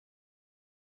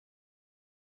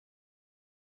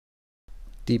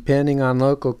Depending on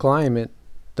local climate,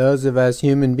 those of us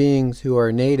human beings who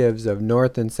are natives of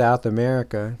North and South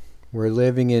America were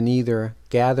living in either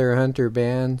gather-hunter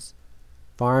bands,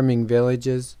 farming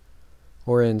villages,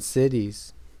 or in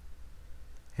cities.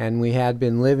 And we had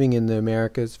been living in the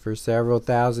Americas for several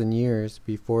thousand years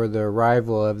before the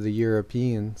arrival of the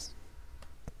Europeans.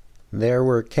 There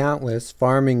were countless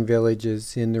farming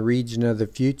villages in the region of the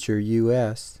future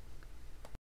U.S.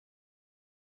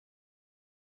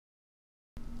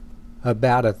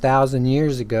 About 1,000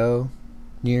 years ago,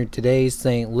 near today's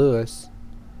St. Louis,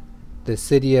 the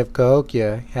city of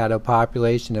Cahokia had a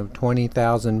population of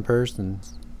 20,000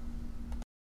 persons.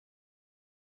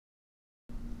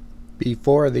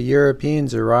 Before the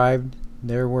Europeans arrived,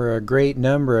 there were a great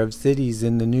number of cities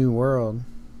in the New World.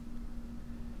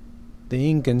 The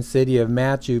Incan city of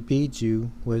Machu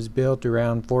Picchu was built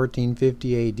around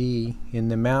 1450 AD in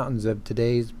the mountains of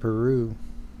today's Peru.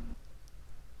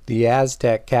 The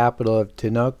Aztec capital of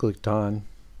Tenochtitlan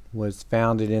was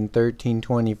founded in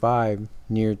 1325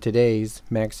 near today's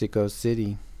Mexico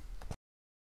City.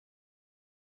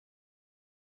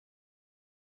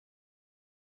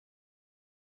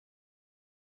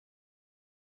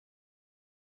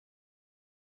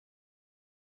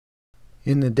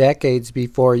 In the decades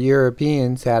before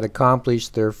Europeans had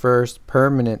accomplished their first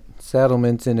permanent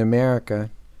settlements in America,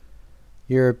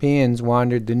 Europeans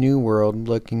wandered the New World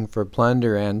looking for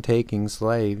plunder and taking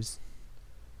slaves.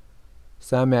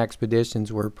 Some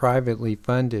expeditions were privately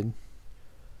funded.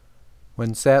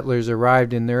 When settlers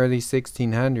arrived in the early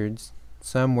 1600s,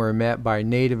 some were met by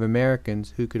Native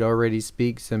Americans who could already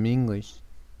speak some English.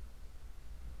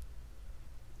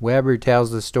 Weber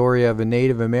tells the story of a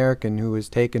Native American who was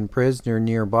taken prisoner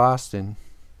near Boston.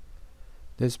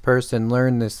 This person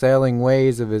learned the sailing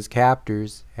ways of his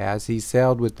captors as he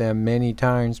sailed with them many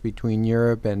times between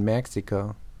Europe and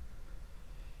Mexico.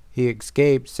 He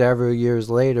escaped several years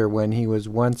later when he was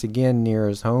once again near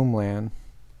his homeland.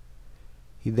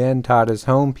 He then taught his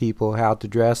home people how to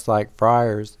dress like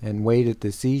friars and wait at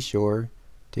the seashore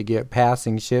to get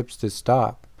passing ships to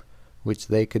stop, which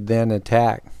they could then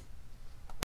attack.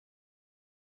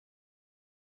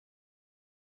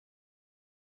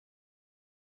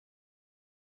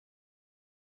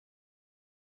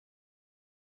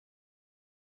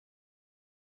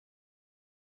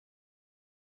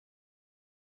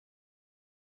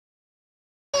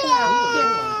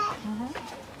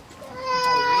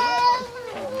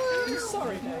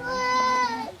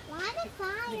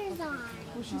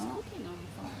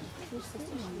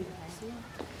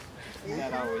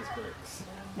 That always works.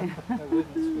 A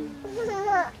wooden spoon.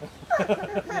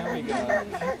 There we go.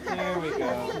 There we go.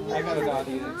 I got an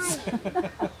audience.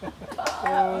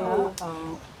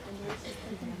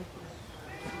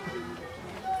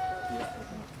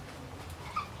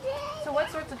 So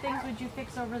what sorts of things would you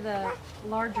fix over the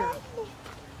larger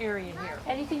area here?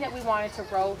 Anything that we wanted to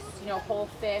roast, you know, whole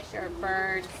fish or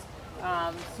birds,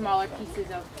 smaller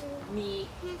pieces of meat.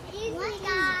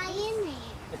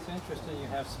 It's interesting you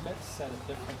have smiths set at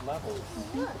different levels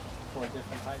for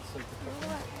different heights of the cooking.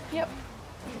 Yep.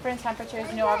 Different temperatures.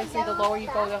 You know, obviously the lower you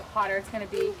go, the hotter it's going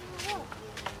to be.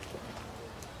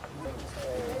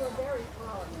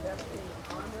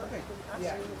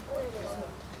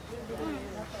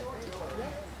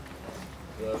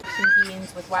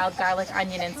 Beans with wild garlic,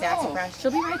 onion, and sassafras.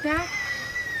 She'll be right back.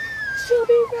 She'll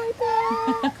be right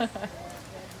back.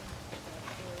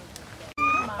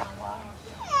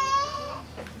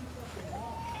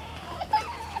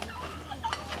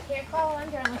 You can't crawl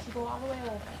under unless you go all the way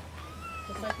over.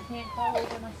 Just like you can't crawl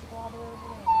over unless you go all the way over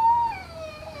there.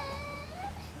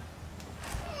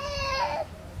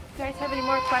 You guys have any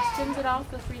more questions at all?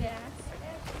 Feel free to ask.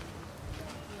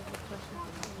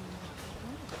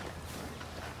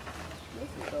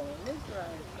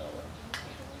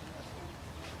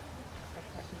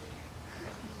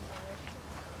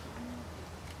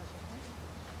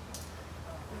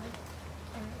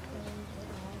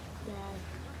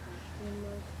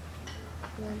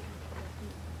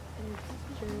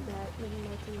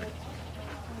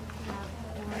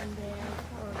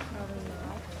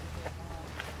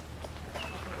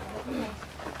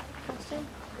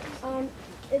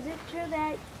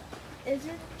 Is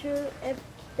it true if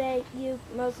they you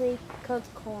mostly cook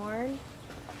corn?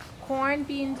 Corn,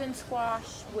 beans, and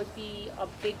squash would be a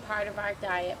big part of our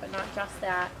diet, but not just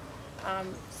that.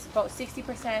 About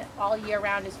 60% all year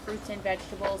round is fruits and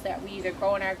vegetables that we either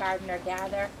grow in our garden or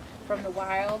gather from the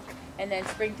wild. And then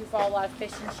spring through fall, a lot of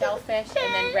fish and shellfish,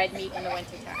 and then red meat in the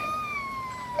wintertime.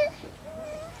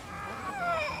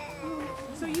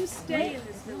 So you stay in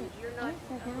this village. You're not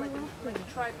like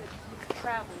a tribe that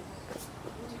travels.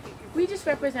 We just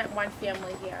represent one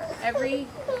family here. Every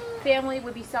family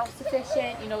would be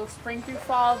self-sufficient, you know, spring through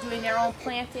fall, doing their own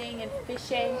planting and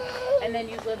fishing, and then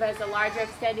you live as a larger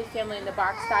extended family in the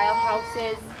bark-style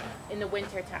houses in the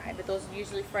winter time. But those are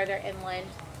usually further inland,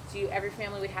 so every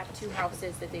family would have 2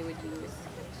 houses that they would use.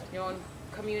 Your own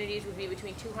communities would be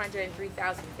between 200 and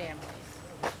 3,000 families.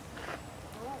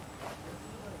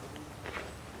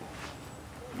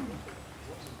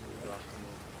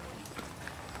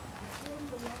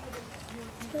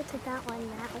 Go to that one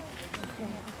now.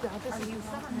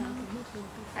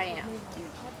 I am.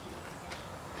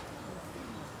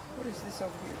 What is this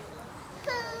over here?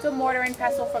 It's a mortar and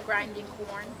pestle for grinding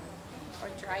corn or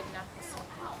dried nuts.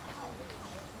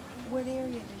 What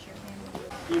area does your family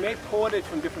live You make cordage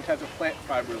from different types of plant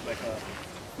fibers, like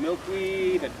a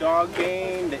milkweed, a dog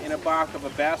game, the inner bark of a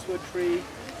basswood tree.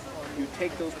 You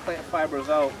take those plant fibers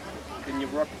out, then you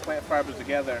work the plant fibers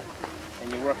together,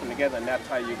 and you work them together, and that's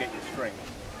how you get your string.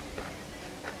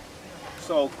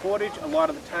 So cordage, a lot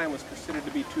of the time, was considered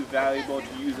to be too valuable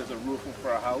to use as a roofing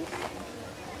for a house.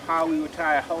 How we would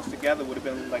tie a house together would have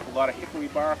been like a lot of hickory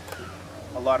bark,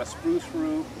 a lot of spruce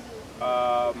root.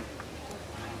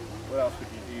 What else would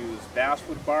you use?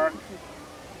 Basswood bark.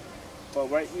 But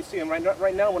you see, right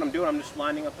now, what I'm doing, I'm just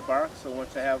lining up the bark. So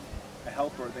once I have a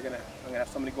helper, I'm gonna have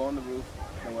somebody go on the roof,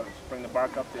 and we'll bring the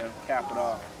bark up there and cap it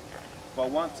off. But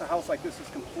once a house like this is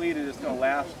completed, it's going to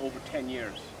last over 10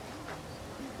 years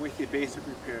with your basic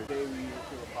repairs. The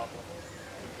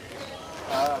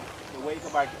way you go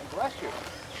by, bless you.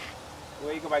 The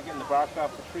way you go by getting the bark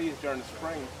off the trees during the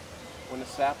spring, when the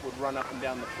sap would run up and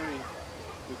down the tree,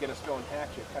 you get a stone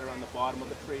hatchet, cut around the bottom of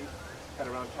the tree, cut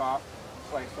around top,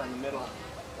 slice down the middle, and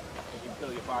you can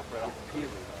peel your bark right off the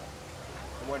easily.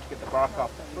 And once you get the bark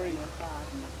off the tree, you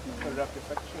put it up just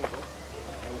like a shingle,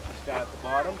 and once you start at the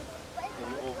bottom, and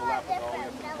you overlap it all the way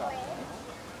up to the top.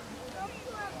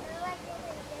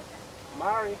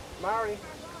 Mari, watch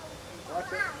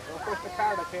it. Don't push the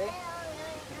cart, okay?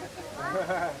 I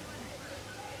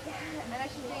know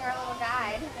she's being our little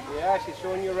guide. Yeah, she's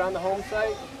showing you around the home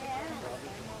site.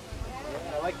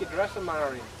 Yeah, I like your dressing,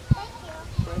 Mari.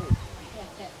 Thank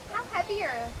you. How heavy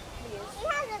are these? She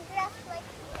has a dress like...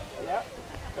 Yeah.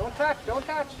 Don't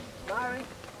touch, Mari.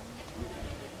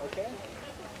 Okay?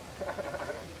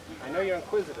 I know you're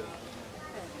inquisitive,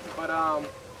 but I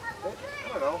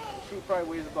don't know, she probably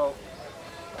weighs about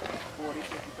 40,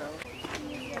 50 pounds.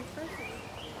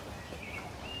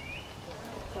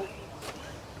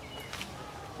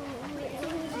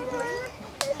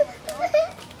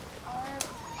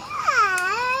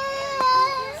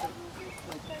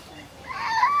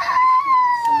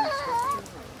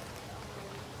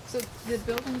 So the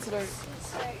buildings that are a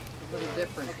little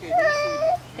different.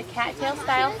 The cattail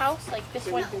style house, like this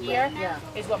one here,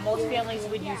 is what most families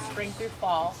would use spring through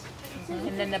fall.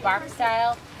 And then the bark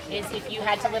style is if you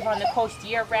had to live on the coast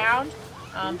year round,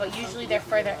 but usually they're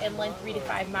further inland, 3 to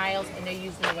 5 miles, and they're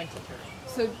used in the winter time.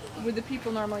 So would the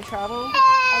people normally travel a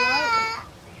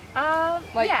lot?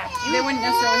 Like, yeah. They wouldn't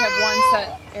necessarily have one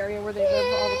set area where they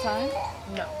live all the time?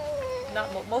 No.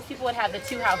 Most people would have the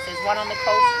 2 houses, one on the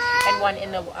coast and one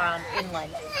in the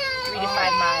inland, 3 to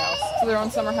 5 miles. So their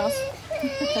own summer house?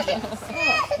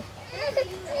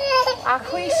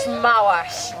 Akuish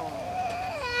mawash.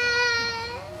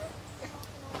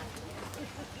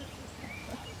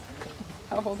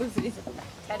 How old is he?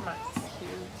 10 months.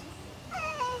 Cute.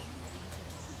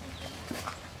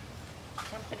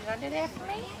 Want to put it under there for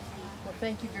me? Well,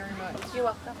 thank you very much. You're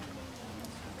welcome.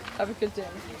 Have a good day.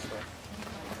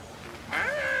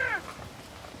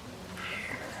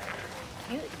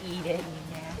 You eat it, you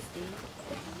nasty.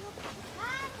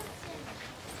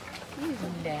 You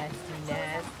nasty.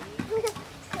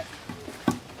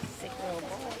 Sick little boy.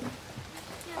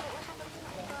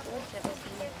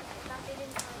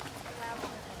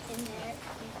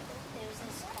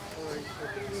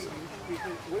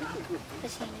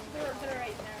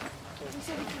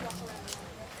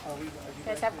 If you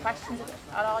guys have questions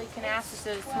at all, you can ask. This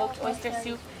is smoked oyster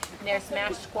soup, and there's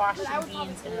mashed squash and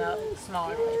beans in a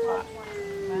smaller clay pot.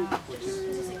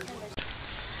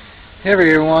 Hey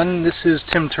everyone, this is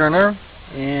Tim Turner,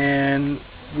 and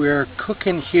we're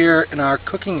cooking here in our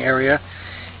cooking area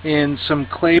in some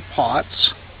clay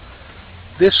pots.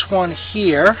 This one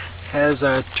here has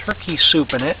a turkey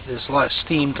soup in it. There's a lot of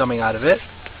steam coming out of it,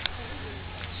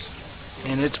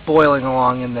 and it's boiling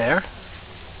along in there.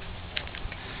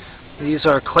 These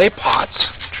are clay pots,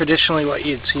 traditionally what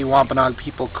you'd see Wampanoag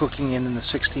people cooking in the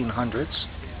 1600s.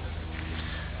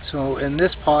 So in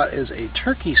this pot is a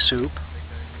turkey soup,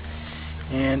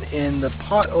 and in the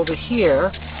pot over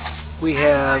here we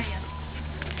have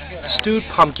stewed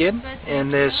pumpkin,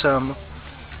 and there's some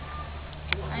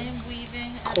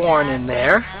corn in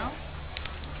there.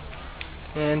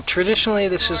 And traditionally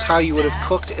this is how you would have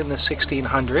cooked in the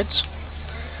 1600s,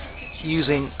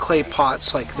 using clay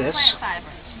pots like this,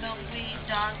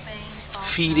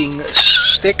 feeding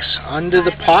sticks under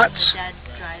the pots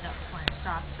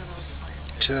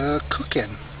to cook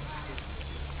in.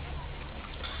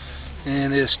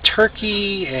 And there's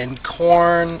turkey and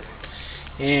corn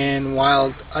and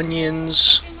wild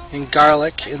onions and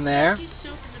garlic in there.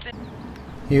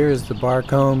 Here is the bark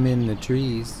home in the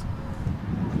trees.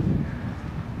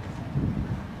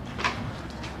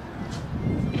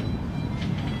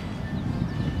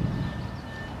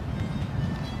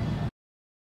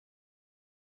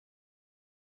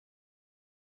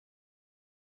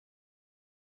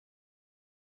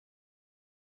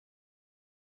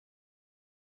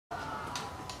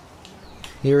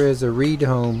 Here is a reed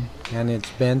home and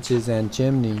its benches and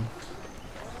chimney.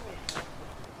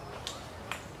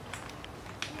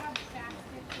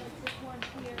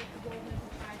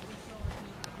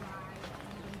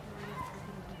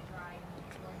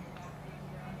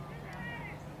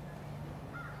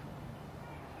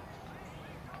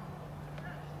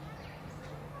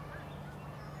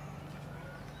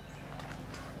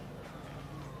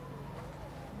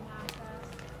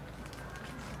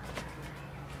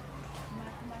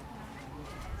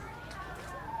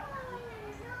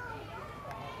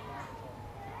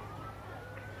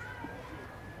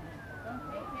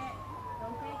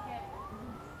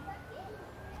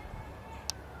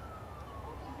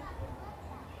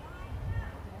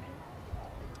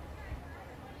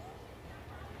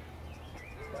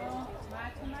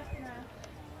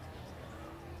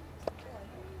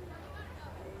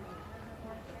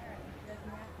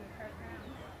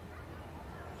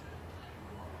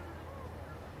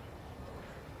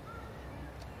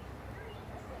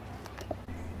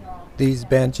 These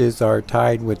benches are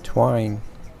tied with twine.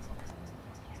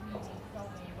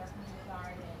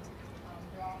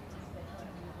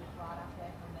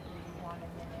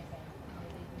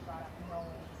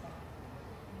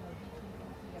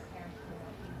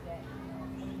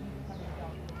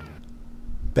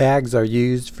 Bags are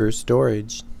used for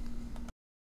storage.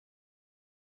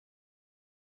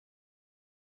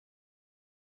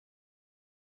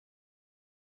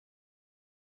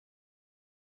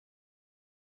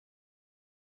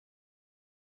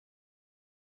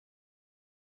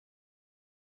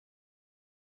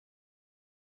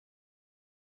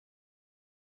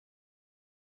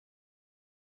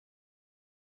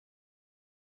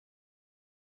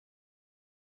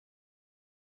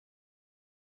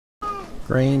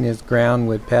 Grain is ground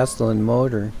with pestle and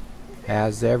mortar,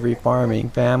 as every farming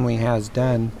family has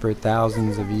done for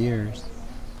thousands of years.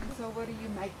 So what are you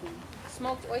making?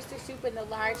 Smoked oyster soup in the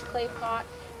large clay pot,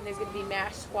 and there's going to be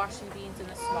mashed squash and beans in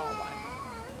the small one.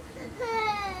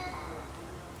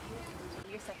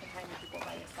 Your second time you could go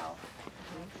by yourself.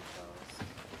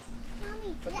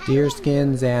 Deer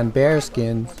skins and bear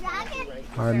skins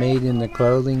are made into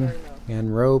clothing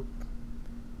and rope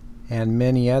and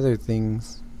many other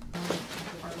things.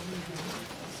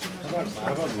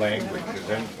 How about language? Is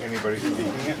anybody speaking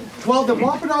it? Well, the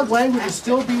Wampanoag language is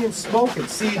still being spoken.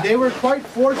 See, they were quite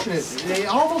fortunate. They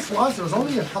almost lost. There was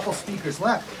only a couple speakers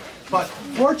left. But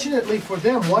fortunately for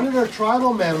them, one of their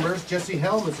tribal members, Jessie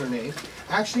Helm is her name,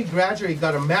 actually graduated,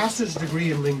 got a master's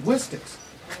degree in linguistics.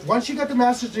 Once she got the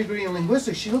master's degree in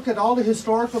linguistics, she looked at all the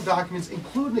historical documents,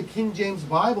 including the King James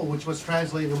Bible, which was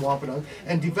translated in Wampanoag,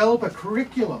 and developed a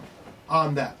curriculum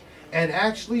on that. And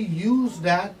actually used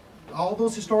that, all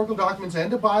those historical documents and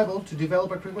the Bible, to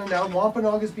develop a curriculum. Now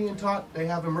Wampanoag is being taught. They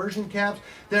have immersion camps.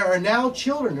 There are now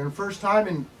children, in the first time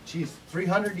in,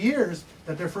 300 years,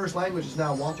 that their first language is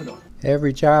now Wampanoag.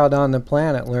 Every child on the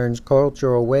planet learns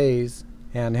cultural ways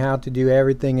and how to do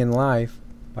everything in life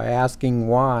by asking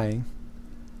why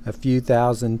a few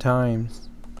thousand times.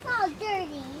 Oh,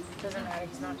 dirty. Doesn't matter,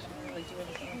 he's not going to really do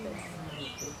anything with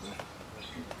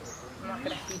this. I'm not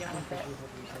going to feed him with it.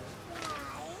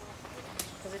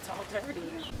 Because it's all dirty.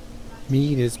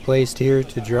 Meat is placed here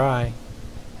to dry.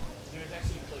 There's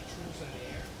actually like tools in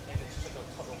there, and it's just like a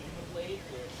cover blade,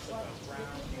 where it's just like a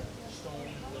round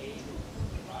stone blade.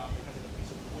 Because of the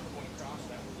piece of wood going across,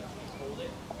 that will definitely hold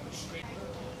it straight.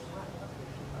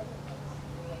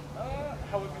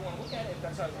 However you want to look at it, if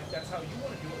that's how you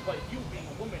want to do it. But you being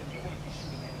a woman, you wouldn't be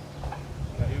shooting anything.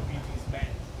 It would be these men,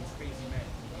 these crazy men.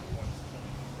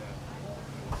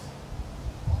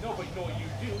 No, but you know what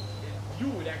you do? You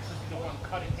would actually be the one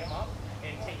cutting him up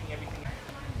and taking everything.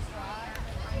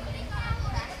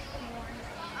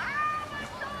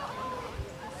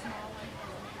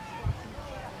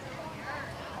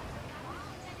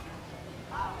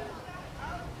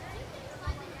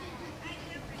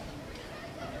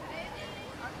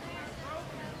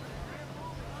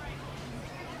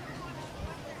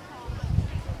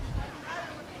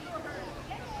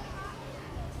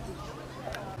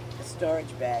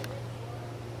 storage bag.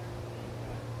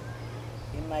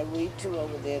 In my weed too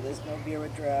over there, there's no bureau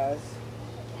drawers.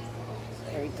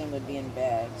 So everything would be in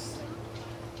bags.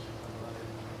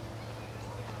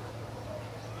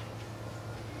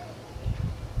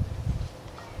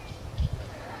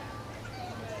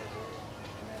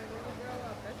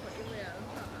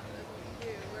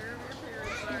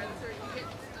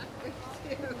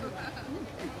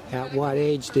 At what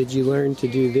age did you learn to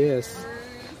do this?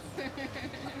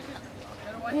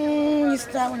 You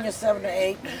start when you're 7 or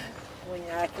 8. When you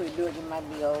actually do it, you might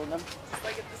be older. It's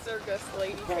like at the circus,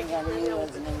 lady. Depends on you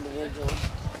as an individual.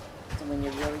 So when you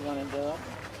really want to do it.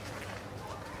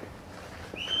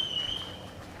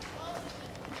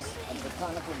 A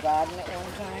botanical garden at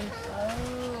one time.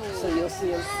 Oh. So you'll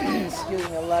see, excuse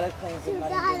me, a lot of things that might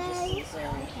be interesting.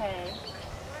 Okay.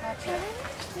 Gotcha.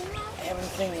 I haven't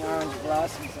seen the orange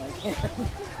blossoms like that.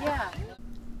 Yeah.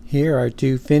 Here are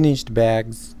 2 finished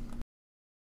bags.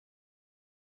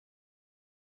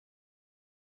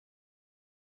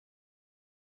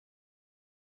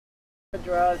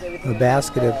 A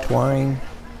basket of twine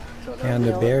and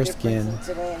a bear skin.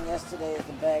 Today and yesterday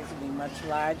the bags would be much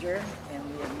larger, and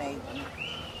we have made them.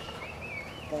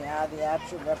 They are the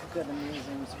actual replica of the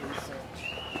museum's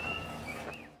research.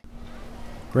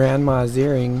 Grandma's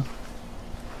earring.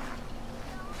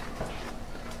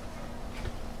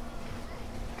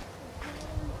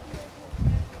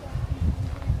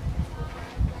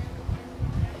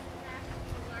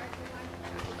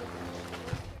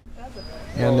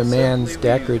 And a man's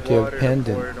decorative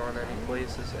pendant. On any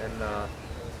places, and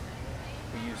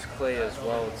we use clay as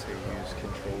well to use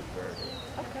controlled burning.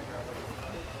 Okay.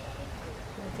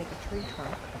 I'm going to take a tree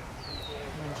trunk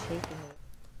and I'm shaping it.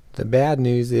 The bad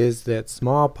news is that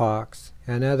smallpox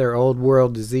and other old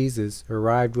world diseases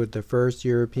arrived with the first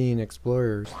European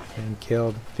explorers and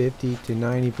killed 50 to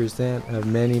 90% of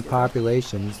many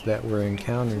populations that were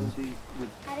encountered.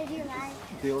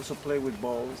 They also play with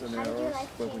balls and arrows,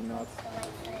 but we're not.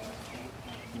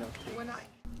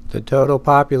 The total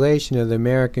population of the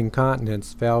American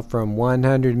continents fell from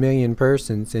 100 million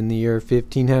persons in the year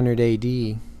 1500 AD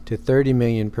to 30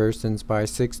 million persons by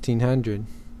 1600.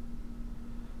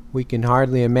 We can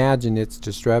hardly imagine its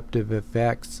disruptive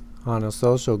effects on a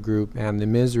social group and the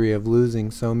misery of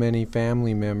losing so many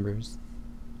family members.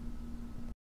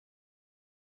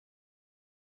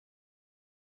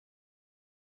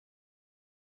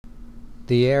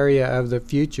 The area of the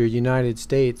future United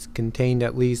States contained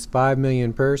at least 5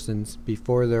 million persons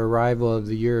before the arrival of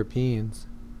the Europeans,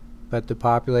 but the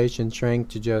population shrank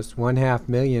to just 1/2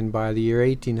 million by the year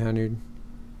 1800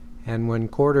 and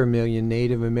 1/4 million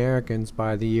Native Americans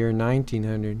by the year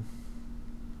 1900.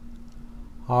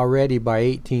 Already by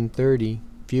 1830,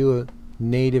 few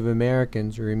Native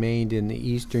Americans remained in the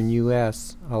eastern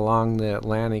U.S. along the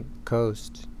Atlantic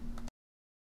coast.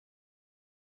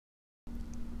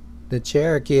 The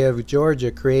Cherokee of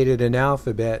Georgia created an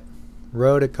alphabet,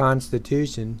 wrote a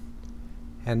constitution,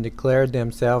 and declared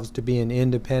themselves to be an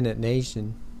independent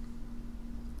nation.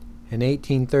 An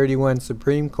 1831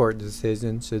 Supreme Court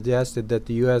decision suggested that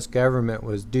the U.S. government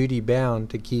was duty-bound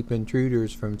to keep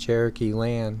intruders from Cherokee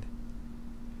land.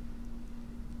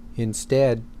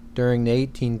 Instead, during the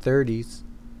 1830s,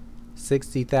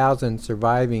 60,000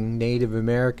 surviving Native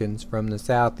Americans from the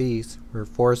southeast were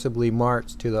forcibly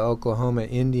marched to the Oklahoma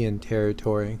Indian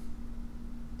Territory.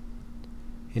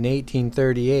 In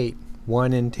 1838,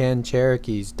 1 in 10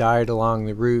 Cherokees died along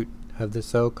the route of the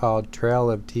so-called Trail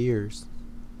of Tears.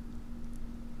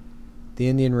 The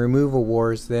Indian removal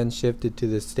wars then shifted to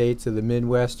the states of the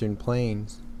Midwestern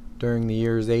Plains during the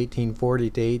years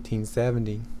 1840 to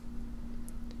 1870,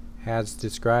 as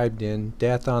described in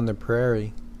Death on the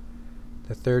Prairie,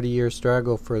 The 30-Year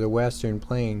Struggle for the Western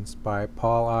Plains by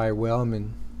Paul I.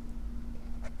 Wellman.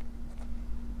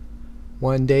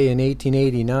 One day in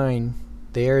 1889,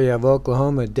 the area of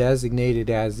Oklahoma designated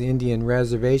as Indian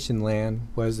Reservation land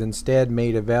was instead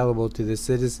made available to the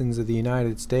citizens of the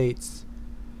United States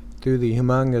through the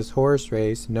humongous horse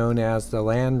race known as the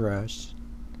Land Rush.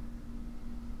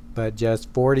 But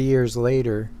just 40 years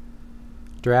later,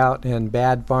 drought and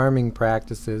bad farming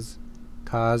practices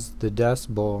caused the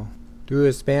Dust Bowl. Through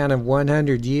a span of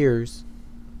 100 years,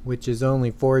 which is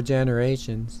only 4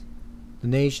 generations, the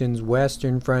nation's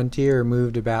western frontier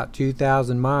moved about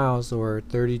 2,000 miles or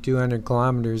 3,200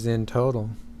 kilometers in total.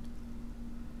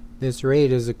 This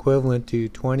rate is equivalent to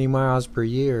 20 miles per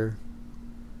year,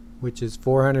 which is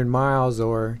 400 miles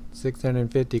or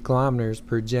 650 kilometers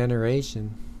per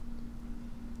generation.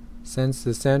 Since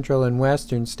the central and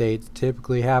western states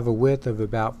typically have a width of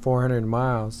about 400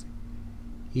 miles,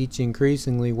 Each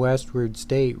increasingly westward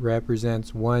state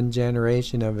represents one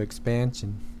generation of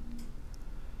expansion.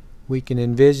 We can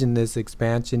envision this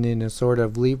expansion in a sort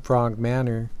of leapfrog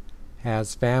manner,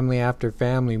 as family after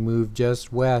family moved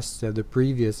just west of the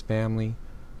previous family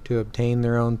to obtain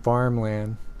their own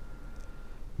farmland.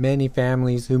 Many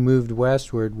families who moved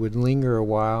westward would linger a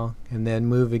while and then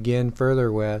move again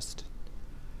further west.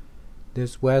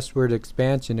 This westward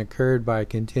expansion occurred by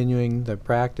continuing the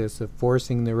practice of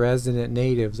forcing the resident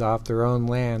natives off their own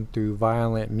land through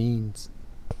violent means.